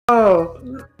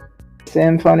no!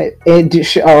 Symphony.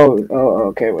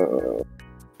 Okay. Wait.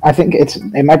 I think it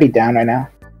might be down right now.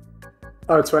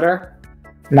 Oh, Twitter?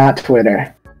 Not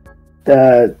Twitter.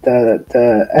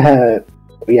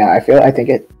 Yeah, I think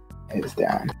it is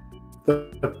down.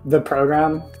 The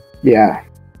program? Yeah.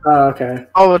 Oh, okay.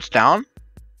 Oh, it's down?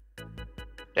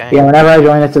 Dang. Yeah, whenever I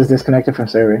join, it says disconnected from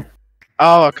server.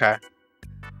 Oh, okay.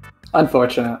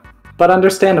 Unfortunate. But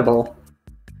understandable.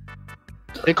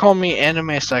 They call me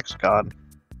anime sex god.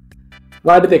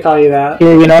 Why did they call you that?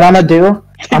 Here, you know what I'm gonna do?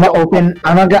 I'm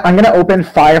gonna open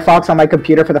Firefox on my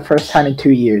computer for the first time in 2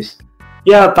 years.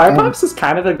 Yeah, Firefox is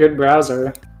kind of a good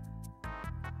browser.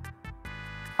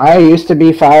 I used to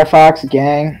be Firefox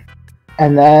gang,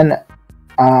 and then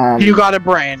You got a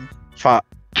brain. Fuck.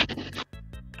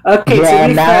 Okay, yeah, to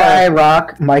be now fair. I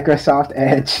rock Microsoft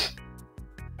Edge.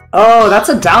 Oh, that's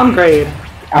a downgrade.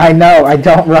 I know, I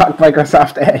don't rock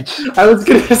Microsoft Edge. I was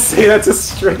gonna say that's a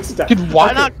straight down. Dude,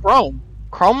 why not Chrome?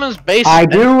 Chrome is basic. I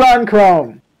do run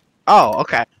Chrome. Oh,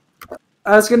 okay.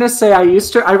 I was gonna say I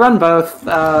run both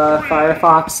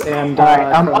Firefox and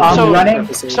Alright, I'm So- running.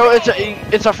 So it's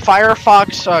a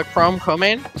Firefox Chrome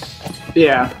co-main?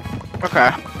 Yeah. Okay.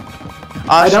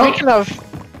 I don't- Speaking of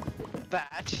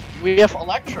that, we have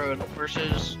Electrode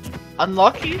versus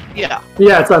Unlucky? Yeah.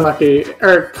 Yeah, it's unlucky.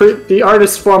 The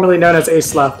artist formerly known as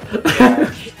Ace Left.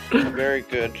 Very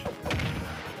good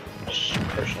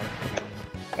person.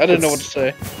 I didn't know what to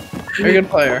say. Very good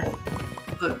player.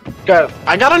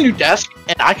 I got a new desk,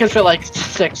 and I can fit like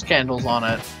 6 candles on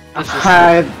it. That's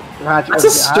a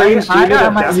strange I unit got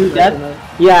of my desk new equipment.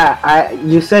 desk. Yeah,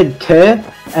 you said kid,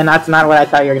 and that's not what I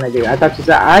thought you were gonna do. I thought you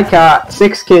said I got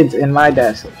 6 kids in my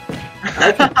desk.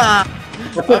 That's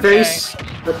a very.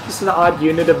 That's just an odd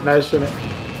unit of measurement.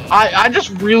 I just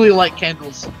really like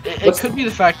candles. It What's- could be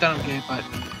the fact that I'm gay, but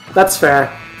That's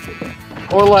fair.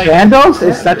 or like Candles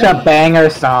is such a banger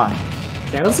song.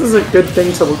 Candles is a good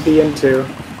thing to be into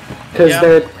because Yeah.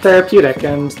 they're therapeutic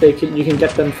and you can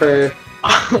get them for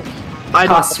I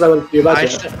costs relative to your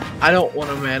budget. I don't want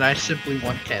a man. I simply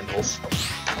want candles.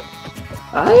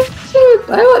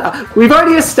 We've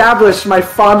already established my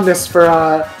fondness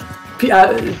for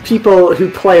people who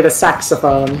play the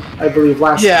saxophone. I believe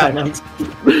last Yeah. time.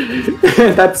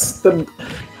 That's the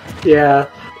yeah.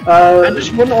 I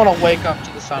just wouldn't want to wake up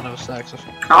to the sound of a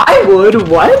saxophone. I would.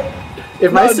 What?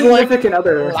 If my No, significant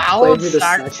other Loud played me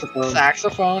the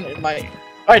saxophone in my.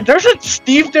 Alright, there's a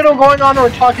Steve diddle going on. We're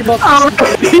talking about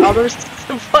others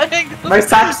playing. my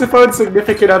saxophone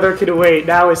significant other can wait.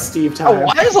 Now is Steve time. Oh,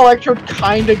 why is Electrode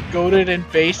kind of goated and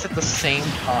bass at the same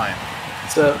time?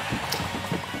 So,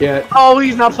 yeah, Oh,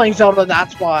 he's not playing Zelda.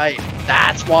 That's why.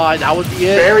 That's why. That would be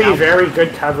it. very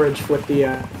good coverage with the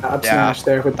up smash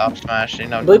there. With Up smash. You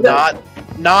know, Believe that-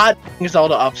 not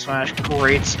Zelda up smash.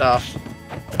 Great stuff.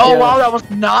 Oh Yeah. wow, that was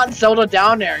not Zelda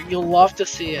down there. You'll love to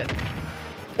see it.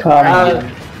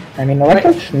 I mean,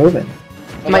 Electrode's moving.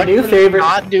 My new Electrode is favorite-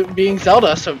 not being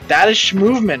Zelda, so that is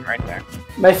schmovement right there.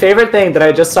 my favorite thing that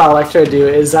I just saw Electro do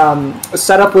is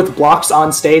set up with blocks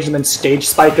on stage and then stage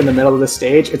spike in the middle of the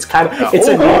stage. It's kind of it's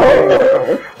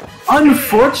a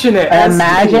unfortunate. as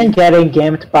Imagine getting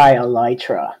gimped by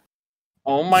Elytra.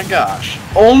 Oh my gosh.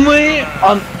 Only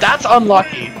on that's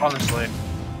unlucky, honestly.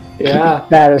 yeah.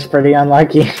 That is pretty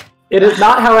unlucky. It is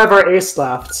not, however, Ace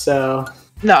Left. So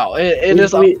No, it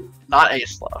is not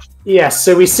ace left. yes.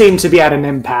 So we seem to be at an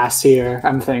impasse here.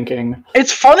 I'm thinking.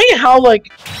 It's funny how like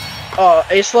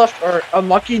ace left or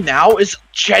unlucky now is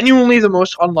genuinely the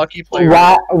most unlucky player.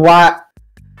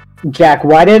 Jack,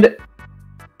 why did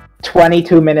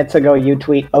 22 minutes ago you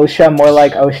tweet OSHA more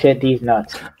like oh shit these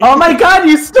nuts? Oh my God!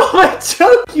 You stole my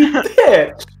joke, you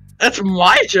bitch! That's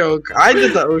my joke. I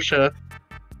did the OSHA.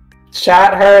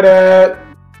 Chat heard it.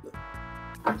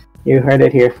 You heard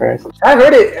it here first. I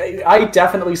heard it. I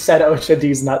definitely said OSHA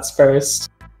these nuts first.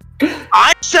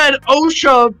 I said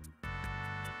OSHA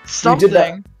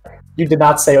something. You did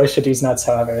not say OSHA these nuts,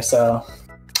 however, so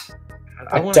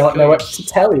I wanna don't know go- what to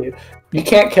tell you. You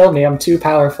can't kill me, I'm too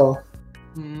powerful.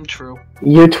 True.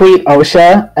 You tweet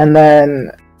OSHA and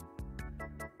then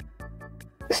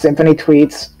Symphony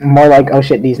tweets more like oh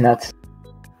shit these nuts.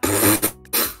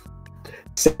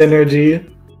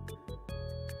 Synergy.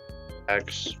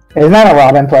 X. Isn't that a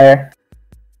Robin player?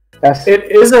 That's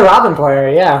It is a Robin player,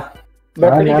 yeah.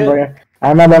 They're pretty good. I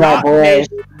remember Not ace,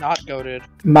 not goated.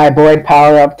 my boy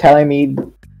Power Up telling me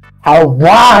how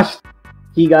washed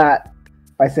he got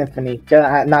by Symphony.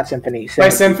 Not Symphony. By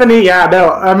Symphony, yeah, no.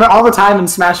 All the time in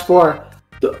Smash 4.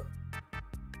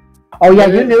 Oh yeah,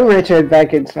 you knew Richard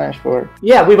back in Smash 4.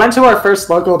 Yeah, we went to our first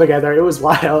local together. It was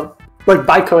wild. Like,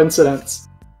 by coincidence.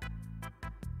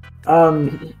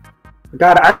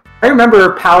 God, I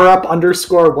remember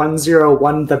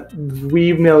powerup_101, the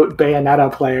Wiimote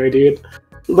Bayonetta player, dude.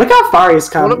 Look how far he's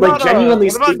come. What about, like, genuinely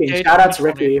what about speaking, Gay shoutouts 2020?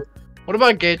 Ricky. What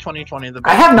about Gay 2020?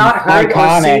 I have not heard or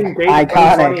Iconic, seen Gay iconic,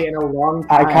 2020 in a long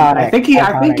time. iconic, I think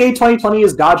iconic. Gay 2020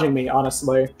 is dodging me,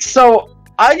 honestly. So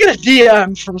I get a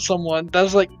DM from someone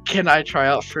that's like, "Can I try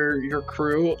out for your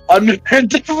crew under a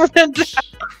different?"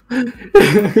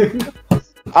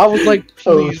 I was like,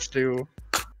 "Please do."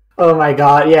 Oh my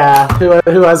god, yeah.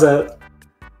 Who was it?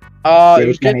 It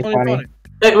was Gay 2020.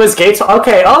 It was Gates.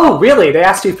 Okay. Oh, really? They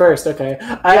asked you first. Okay.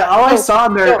 I saw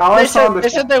in their. They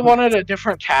said they wanted a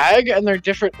different tag, and they're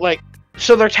different. Like,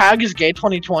 so their tag is Gay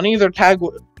 2020. Their tag,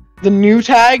 the new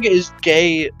tag is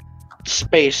Gay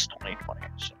Space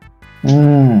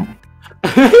 2020.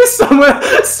 So.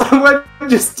 Someone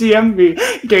just DM'd me.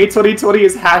 Gay 2020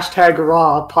 is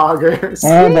 #raw poggers.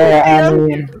 And I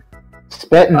mean,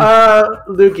 spitting.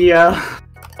 Lugia.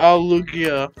 Oh,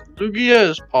 Lugia. Lugia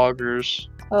is poggers.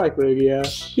 I like Lugia.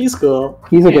 He's cool.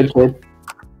 He's a good kid.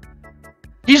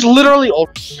 He's literally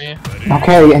older than me.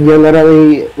 Okay, and you're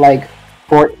literally like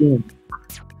 14.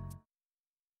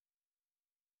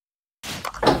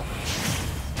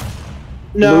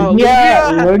 No,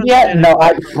 Lugia. No,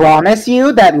 I promise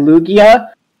you that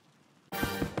Lugia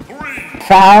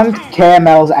found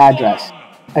KML's address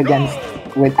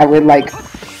with like.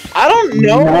 I don't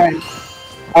know.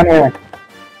 Anyway,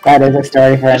 that is a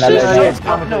story for another day.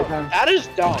 No, that is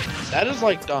dumb. That is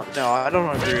like dumb. No, I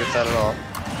don't agree with that at all.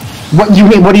 What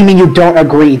do you mean you don't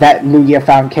agree that Lugia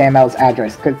found KML's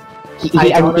address? Because he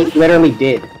literally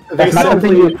did. That's not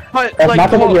something you. But that's like, not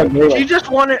something you agree with. you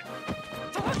just want it.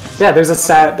 Yeah, there's a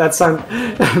set. That's I'm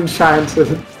trying to.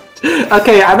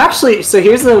 Okay, I'm actually. So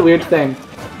here's the weird thing.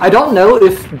 I don't know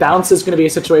if bounce is going to be a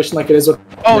situation like it is with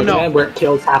Man, where it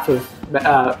kills half of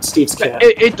Steve's kit.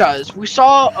 It does. We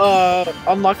saw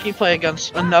Unlucky play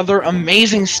against another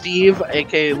amazing Steve,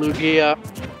 aka Lugia,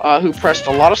 who pressed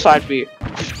a lot of side B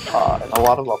and a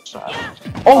lot of up smash.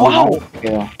 Oh wow!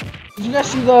 Yeah. Did you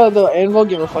guys see the anvil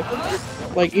get reflected?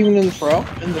 Like even in the throw?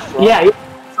 Yeah,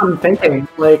 I'm thinking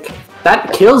like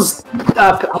that kills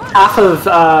half of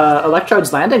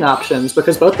Electrode's landing options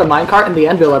because both the minecart and the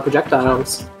anvil are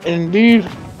projectiles. Indeed.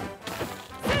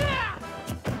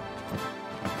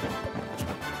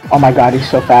 Oh my god, he's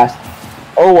so fast.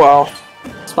 Oh wow.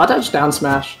 Spot dodge down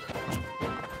smash.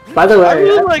 By the way, I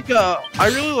really like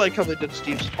how they did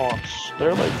Steve's taunts.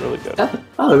 They're like really good.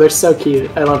 Oh, they're so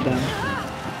cute. I love them.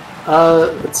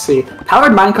 Let's see.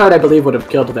 Powered minecart, I believe, would have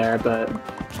killed there, but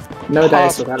no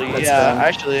dice without that. Yeah,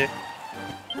 actually.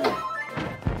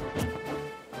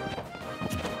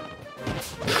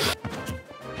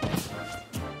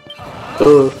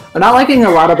 Ooh, I'm not liking a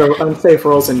lot of the unsafe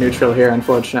rolls in neutral here,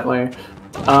 unfortunately.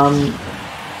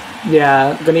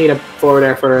 Yeah, gonna need a forward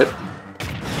air for it.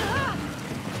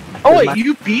 Oh wait,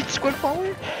 you beat Squid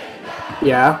Follower?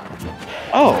 Yeah.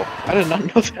 Oh, I did not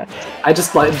know that. I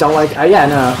just don't like. Yeah,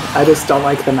 no, I just don't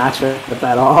like the matchup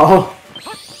at all.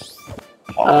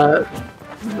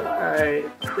 Alright.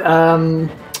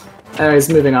 Anyways,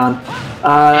 moving on.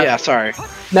 Yeah, sorry.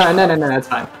 No, that's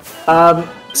fine.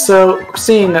 So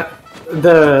seeing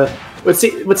what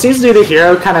seems to be the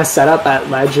hero kind of set up at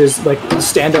ledge is like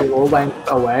stand a roll length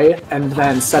away and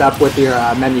then set up with your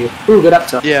menu. Ooh, good up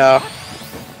tilt. Yeah,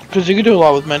 because you can do a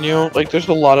lot with menu. Like, there's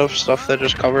a lot of stuff that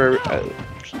just covers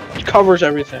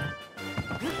everything.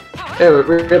 It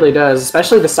really does.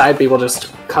 Especially the side B will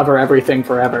just cover everything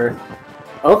forever.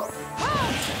 Oh,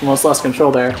 almost lost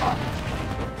control there.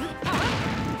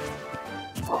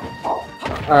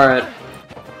 All right.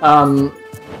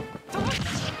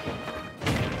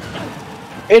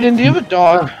 Aiden, do you have a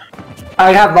dog?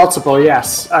 I have multiple,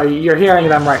 yes. You're hearing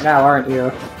them right now, aren't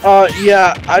you?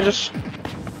 Yeah, I just...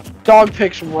 Dog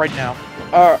picks right now.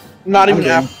 Not even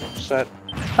after the set.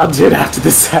 I'll do it after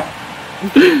the set.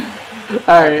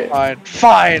 Alright.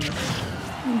 Fine.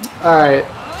 Alright.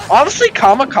 Honestly,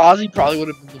 Kamikaze probably would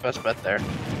have been the best bet there.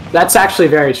 That's actually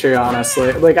very true,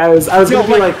 honestly. Like, I was gonna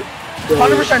be like...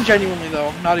 100% genuinely,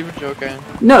 though. Not even joking.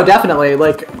 No, definitely.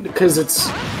 Like, because it's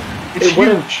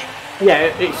huge.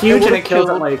 Yeah, it's huge and it kills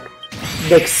at like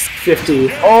 50.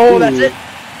 Oh, that's it.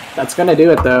 That's gonna do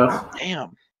it though.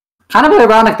 Damn. Kind of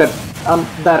ironic that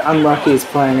that Unlucky is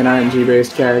playing an RNG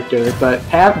based character, but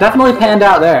definitely panned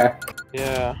out there.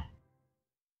 Yeah.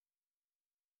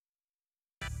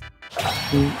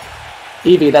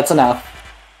 Eevee, that's enough.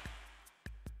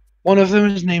 One of them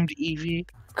is named Eevee.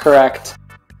 Correct.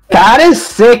 That is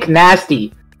sick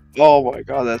nasty. Oh my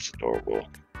god, that's adorable.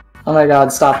 Oh my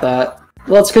god, stop that.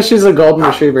 Well, it's because she's a golden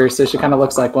retriever, so she kind of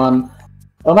looks like one.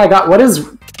 Oh my god, what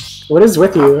is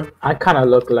with you? I kind of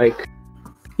look like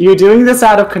You're doing this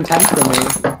out of contempt for me.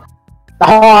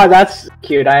 Oh, that's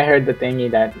cute. I heard the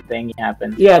thingy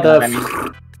happened. Yeah,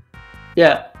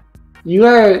 yeah.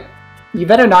 You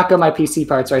better not go my PC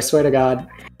parts, or I swear to God.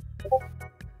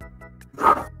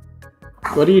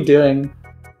 What are you doing?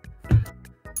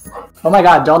 Oh my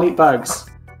God! Don't eat bugs.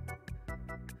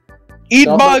 Eat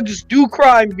bugs, do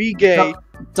crime, be gay.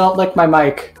 Don't lick my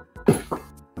mic.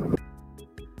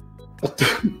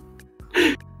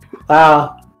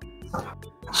 Wow.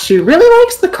 She really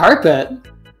likes the carpet.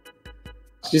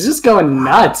 She's just going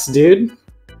nuts, dude.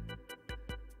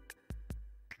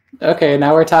 Okay,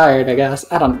 now we're tired, I guess.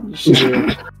 I don't...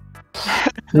 Shoot.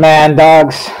 Man,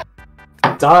 dogs.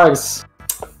 Dogs.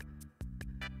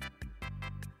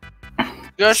 You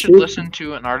guys should listen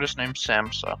to an artist named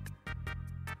Samsa.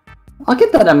 I'll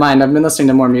keep that in mind. I've been listening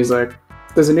to more music.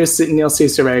 There's a new Neil C.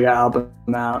 Sorega album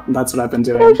out, and that's what I've been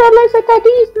doing.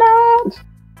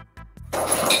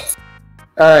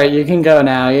 Alright, you can go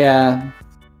now, yeah.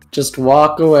 Just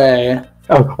walk away.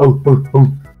 Oh.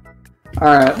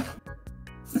 Alright.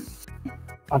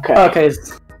 Okay. Okay.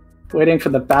 Waiting for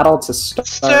the battle to start.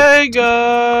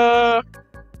 Sega!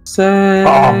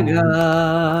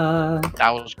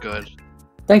 That was good.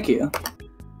 Thank you.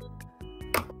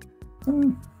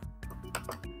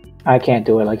 I can't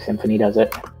do it like Symphony does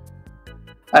it.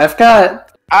 I've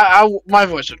got... my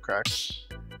voice would crack.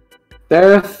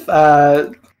 There,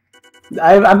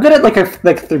 I'm good at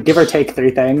like give or take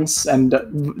 3 things, and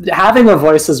having a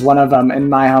voice is one of them, in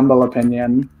my humble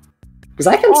opinion. Because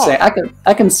I can sing,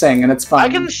 I can sing, and it's fun. I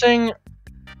can sing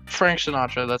Frank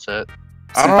Sinatra. That's it.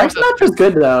 Frank Sinatra's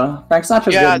good though. Frank Sinatra's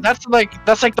good. Yeah, that's like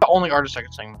the only artist I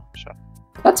can sing. So.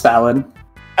 That's valid.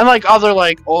 And like other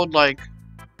like old like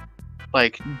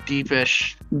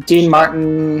deepish. Dean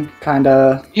Martin kind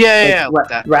of. Yeah, like,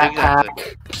 Rat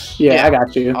Pack. Yeah, I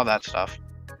got you. All that stuff.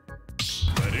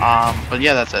 But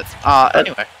yeah, that's it.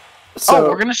 Anyway. So,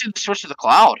 we're gonna see the switch to the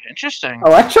cloud. Interesting.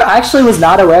 Electro. I actually was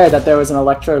not aware that there was an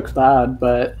Electro cloud,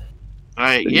 but.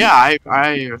 Yeah,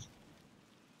 I've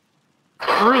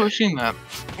really seen that.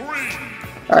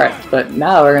 Alright, but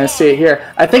now we're gonna see it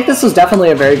here. I think this was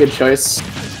definitely a very good choice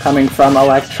coming from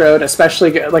Electrode,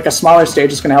 especially like a smaller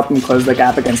stage is gonna help them close the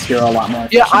gap against Hero a lot more.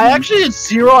 Yeah, I actually had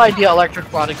zero idea Electric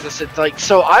Cloud existed. Like,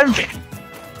 so I'm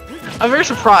very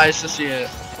surprised to see it.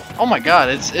 Oh my God,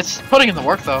 it's putting in the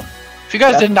work though. If you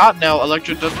guys did not know,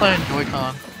 Electrode does play on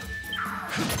Joy-Con.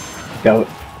 Goat.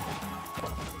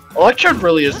 Electrode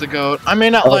really is the GOAT. I may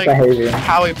not like behavior.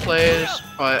 how he plays,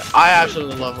 but I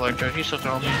absolutely love Electrode. He's such a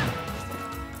homie.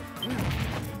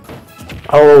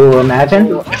 Oh, imagine?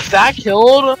 If that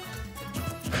killed,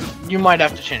 you might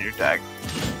have to change your tag.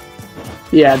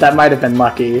 Yeah, that might have been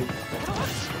lucky.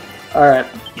 Alright.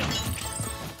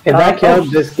 If that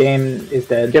killed, this game is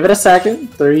dead. Give it a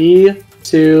second. 3,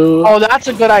 2... Oh, that's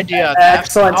a good idea.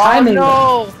 Excellent timing.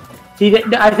 Oh,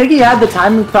 no. I think he had the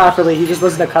timing properly, he just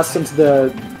wasn't accustomed to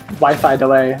the Wi-Fi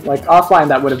delay. Like, offline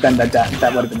that would have been the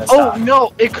stop. Oh,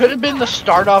 no, it could have been the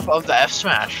startup of the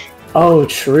F-Smash. Oh,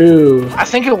 true. I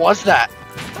think it was that.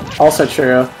 Also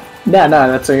true. Yeah,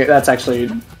 no, that's actually...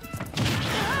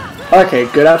 Okay,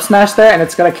 good up smash there, and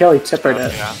it's gonna kill, he tippered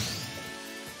it. Yeah.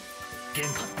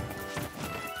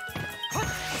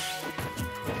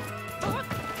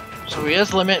 So he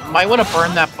has limit. Might want to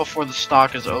burn that before the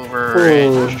stock is over.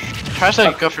 Ooh. And tries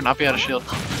to go for an uppy out of shield.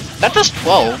 That does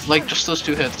 12, like just those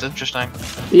 2 hits. Interesting.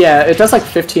 Yeah, it does like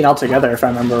 15 altogether if I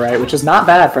remember right, which is not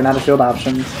bad for an out of shield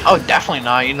option. Oh, definitely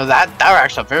not. You know that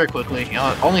racks up very quickly. You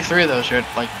know, only 3 of those are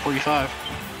at like 45.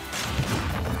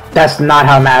 That's not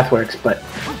how math works, but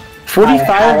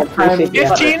 45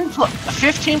 15 plus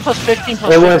 15 plus 15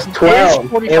 plus. It was 15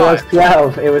 12. It was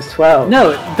 12. It was 12.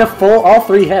 No, all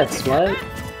 3 hits. What?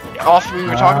 All 3.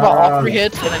 We're talking about all 3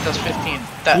 hits, and it does 15.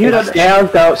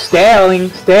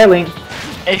 Staling.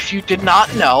 If you did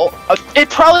not know,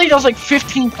 it probably does like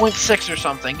 15.6 or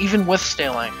something, even with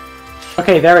staling.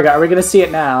 Okay, there we go. Are we gonna see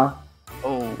it now?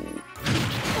 Oh.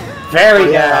 Very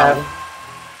good.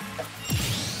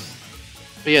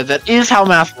 But yeah, that is how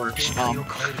math works.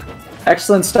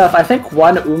 Excellent stuff. I think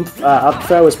 1 oomph up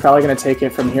throw is probably going to take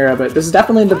it from Hero, but this is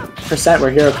definitely the percent where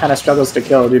Hero kind of struggles to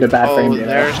kill due to bad frame data.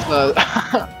 There's the...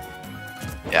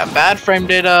 yeah, bad frame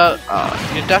data.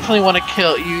 You definitely want to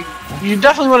kill... You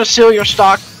definitely want to seal your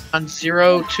stock on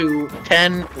 0 to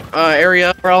 10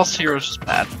 area, or else Hero's just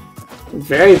bad.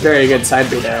 Very, very good side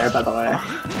B there, by the way.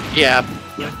 Yeah.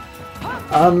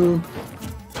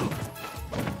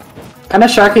 Kind of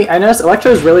shocking. I noticed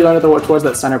Electro is really going towards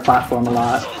that center platform a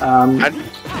lot.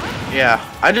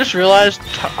 I just realized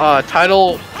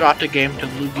Tidal dropped a game to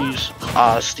Lugi's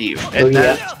Steve. And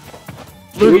Lugia.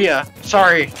 Lugia,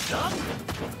 sorry.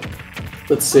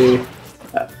 Let's see.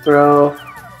 That throw.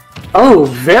 Oh,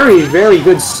 very, very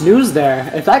good snooze there.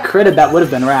 If that critted, that would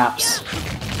have been wraps.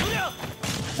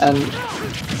 And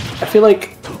I feel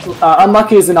like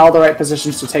Unlucky is in all the right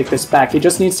positions to take this back. He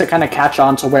just needs to kind of catch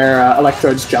on to where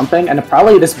Electrode's jumping, and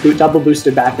probably this double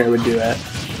boosted back air would do it.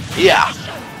 Yeah.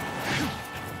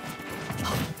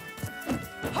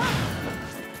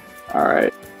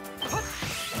 Alright.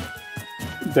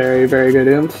 Very, very good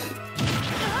oomph.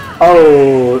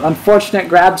 Oh, unfortunate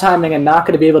grab timing and not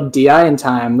going to be able to DI in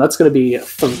time. That's going to be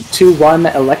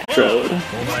 2-1 Electrode.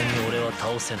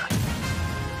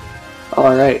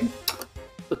 Alright.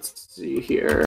 Let's see here.